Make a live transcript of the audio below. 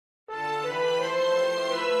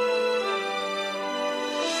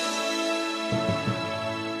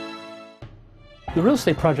The Real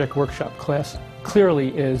Estate Project Workshop class clearly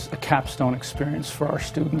is a capstone experience for our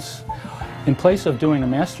students. In place of doing a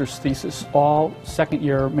master's thesis, all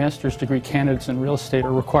second-year master's degree candidates in real estate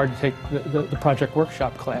are required to take the Project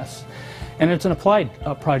Workshop class. And it's an applied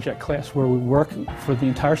project class where we work for the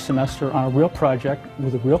entire semester on a real project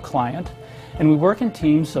with a real client. And we work in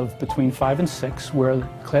teams of between 5 and 6 where the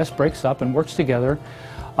class breaks up and works together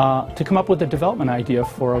to come up with a development idea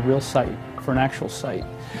for a real site, for an actual site.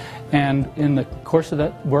 And in the course of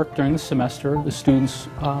that work during the semester, the students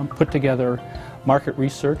put together market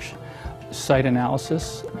research, site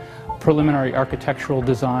analysis, preliminary architectural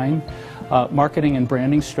design, marketing and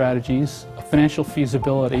branding strategies, financial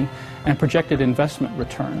feasibility, and projected investment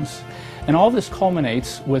returns. And all this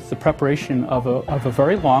culminates with the preparation of a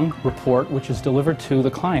very long report which is delivered to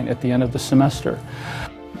the client at the end of the semester.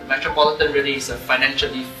 The Metropolitan really is a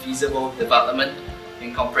financially feasible development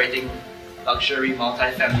incorporating luxury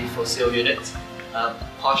multi-family for sale units, a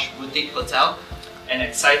posh boutique hotel, and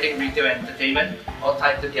exciting retail entertainment, all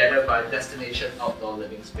tied together by a destination outdoor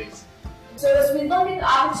living space. So as we look at the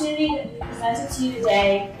opportunity that we presented to you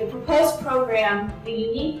today, the proposed program, the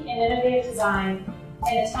unique and innovative design,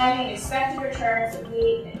 and the timing and expected returns that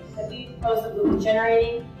we propose that we will be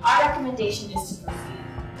generating, our recommendation is to proceed.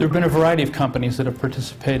 There have been a variety of companies that have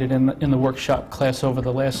participated in the workshop class over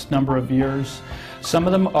the last number of years. Some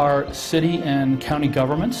of them are city and county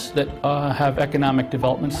governments that have economic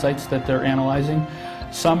development sites that they're analyzing.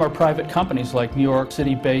 Some are private companies like New York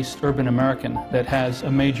City-based Urban American that has a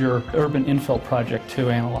major urban infill project to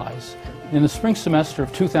analyze. In the spring semester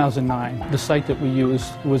of 2009, the site that we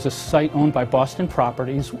used was a site owned by Boston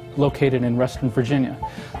Properties located in Reston, Virginia.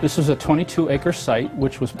 This was a 22-acre site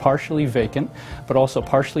which was partially vacant but also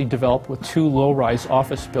partially developed with 2 low-rise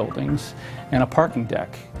office buildings and a parking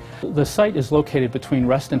deck. The site is located between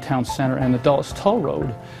Reston Town Center and the Dulles Toll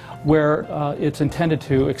Road, where it's intended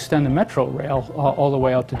to extend the metro rail all the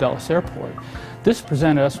way out to Dulles Airport. This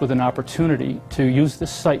presented us with an opportunity to use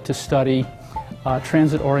this site to study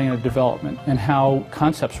transit-oriented development and how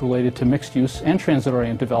concepts related to mixed use and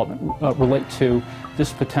transit-oriented development relate to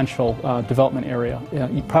this potential development area,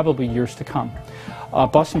 probably years to come.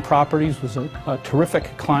 Boston Properties was a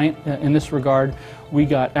terrific client in this regard. We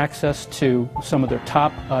got access to some of their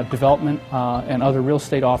top development and other real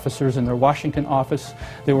estate officers in their Washington office.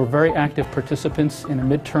 They were very active participants in a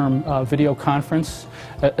midterm video conference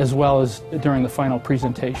as well as during the final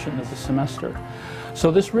presentation of the semester. So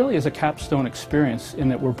this really is a capstone experience in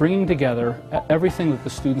that we're bringing together everything that the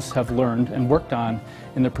students have learned and worked on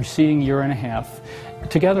in the preceding year and a half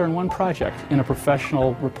together in one project in a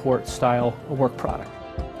professional report style work product.